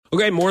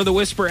Okay, more of the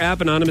Whisper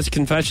app. Anonymous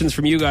confessions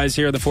from you guys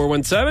here at the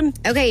 417.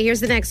 Okay, here's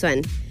the next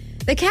one.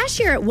 The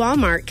cashier at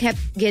Walmart kept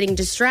getting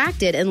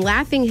distracted and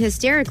laughing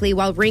hysterically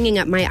while ringing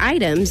up my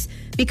items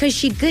because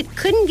she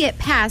couldn't get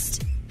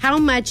past how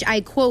much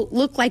I, quote,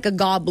 look like a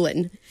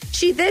goblin.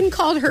 She then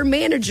called her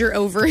manager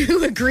over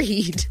who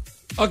agreed.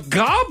 A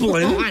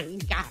goblin? Oh my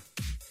God.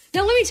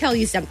 Now, let me tell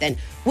you something.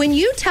 When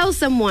you tell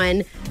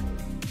someone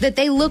that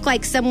they look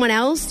like someone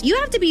else, you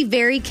have to be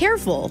very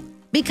careful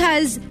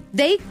because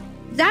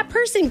that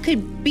person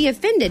could be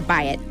offended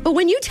by it. But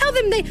when you tell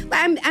them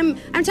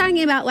I'm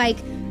talking about like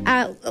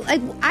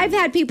I've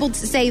had people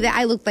say that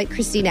I look like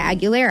Christina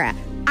Aguilera.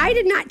 I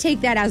did not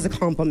take that as a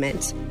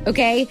compliment,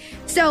 okay?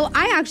 So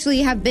I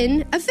actually have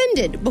been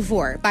offended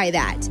before by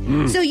that.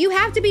 So you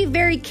have to be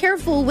very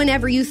careful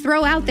whenever you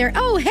throw out there,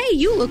 oh, hey,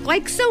 you look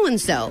like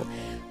so-and-so.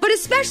 But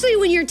especially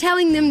when you're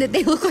telling them that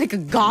they look like a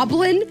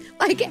goblin,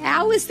 like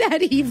how is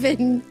that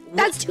even?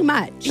 That's too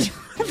much.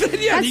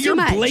 Yeah, you're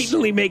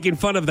blatantly making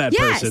fun of that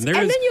person. Yes,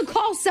 and then you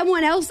call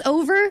someone else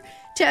over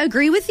to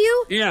agree with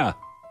you? Yeah.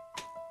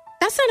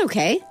 That's not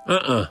okay.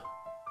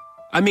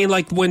 I mean,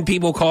 like when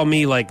people call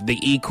me like the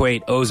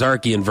equate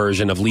Ozarkian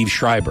version of Liev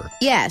Schreiber.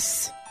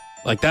 Yes.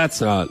 Like that's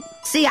not...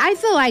 See, I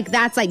feel like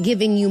that's like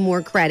giving you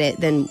more credit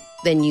than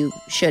you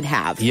should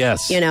have.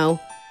 Yes. You know?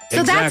 So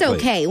exactly.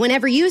 That's okay.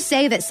 Whenever you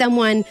say that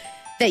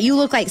you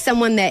look like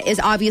someone that is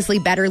obviously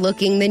better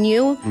looking than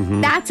you,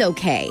 that's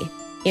okay.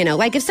 You know,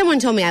 like if someone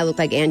told me I look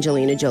like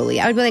Angelina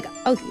Jolie, I would be like,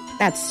 oh,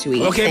 that's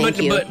sweet. Okay,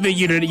 Thank you. But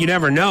you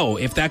never know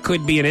if that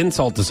could be an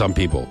insult to some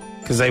people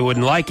because they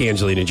wouldn't like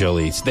Angelina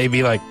Jolie. So they'd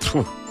be like,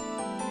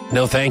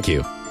 no, thank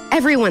you.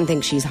 Everyone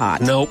thinks she's hot.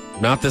 Nope,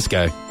 not this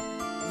guy.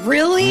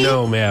 Really?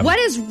 No, ma'am. What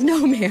is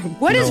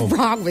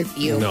wrong with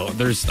you? No,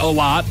 there's a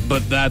lot,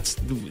 but that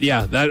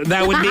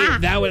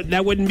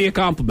wouldn't be a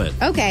compliment.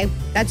 Okay,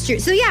 that's true.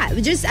 So yeah,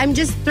 I'm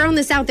just throwing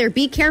this out there.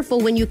 Be careful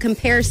when you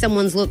compare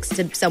someone's looks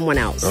to someone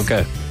else.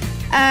 Okay.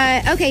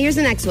 Okay, here's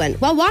the next one.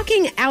 While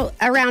walking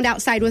around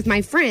outside with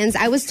my friends,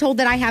 I was told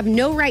that I have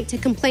no right to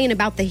complain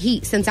about the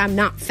heat since I'm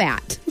not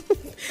fat.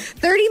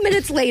 30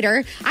 minutes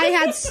later, I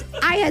had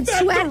sweat.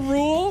 That's a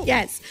rule?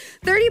 Yes.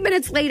 30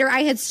 minutes later,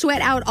 I had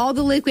sweat out all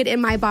the liquid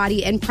in my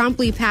body and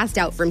promptly passed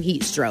out from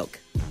heat stroke.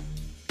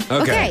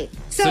 Okay.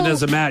 So it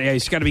doesn't matter. Yeah, you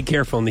just got to be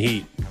careful in the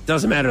heat.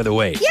 Doesn't matter the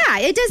weight. Yeah,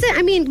 it doesn't.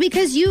 I mean,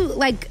 because you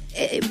like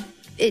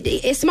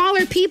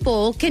smaller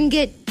people can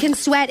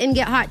sweat and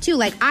get hot too.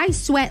 Like I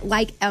sweat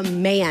like a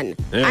man.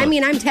 Yeah. I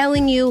mean, I'm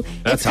telling you,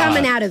 That's it's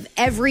coming hot. out of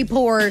every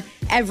pore,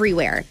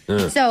 everywhere.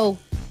 Yeah. So,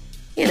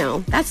 you know,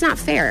 that's not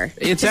fair.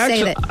 It's to actually,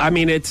 say that. I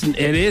mean, it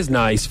is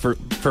nice for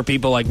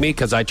people like me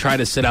because I try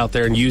to sit out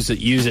there and use the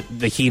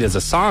heat as a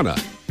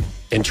sauna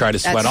and try to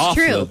sweat That's off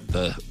true.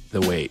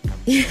 the weight.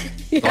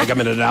 Like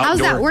I'm in an outdoor. How's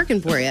that working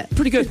for you?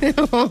 Pretty good.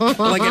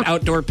 Like at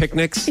outdoor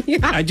picnics. Yeah.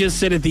 I just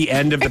sit at the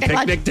end of the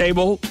picnic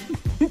table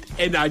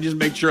and I just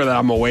make sure that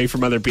I'm away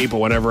from other people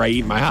whenever I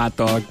eat my hot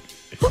dog.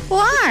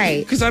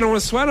 Why? Because I don't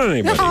want to sweat on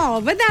anybody.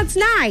 Oh, but that's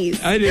nice.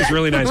 It is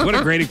really nice. What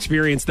a great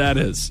experience that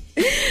is.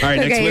 All right,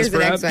 next okay, here's the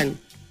Whisper next app. one.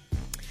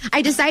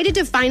 I decided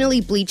to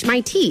finally bleach my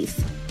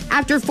teeth.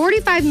 After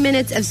 45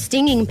 minutes of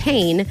stinging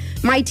pain,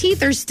 my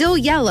teeth are still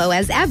yellow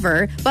as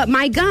ever, but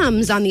my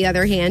gums, on the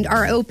other hand,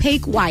 are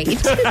opaque white.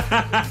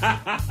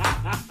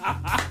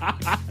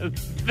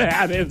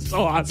 That is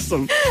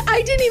awesome.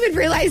 I didn't even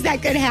realize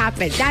that could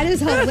happen. That is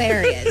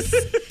hilarious.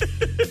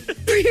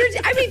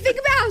 I mean, think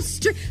about how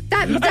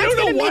that's I don't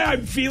know gonna why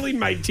I'm feeling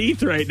my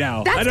teeth right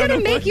now. That's going to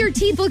make your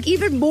teeth look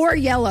even more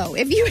yellow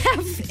if you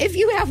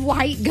have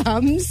white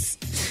gums.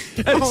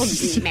 Oh,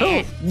 so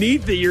man.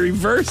 Neat that you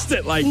reversed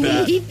it like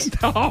Neat.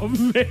 that. Oh,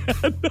 man.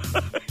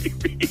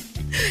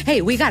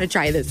 Hey, we got to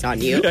try this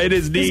on you. It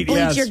is neat, Just bleach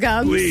yes. your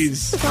gums.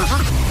 Please.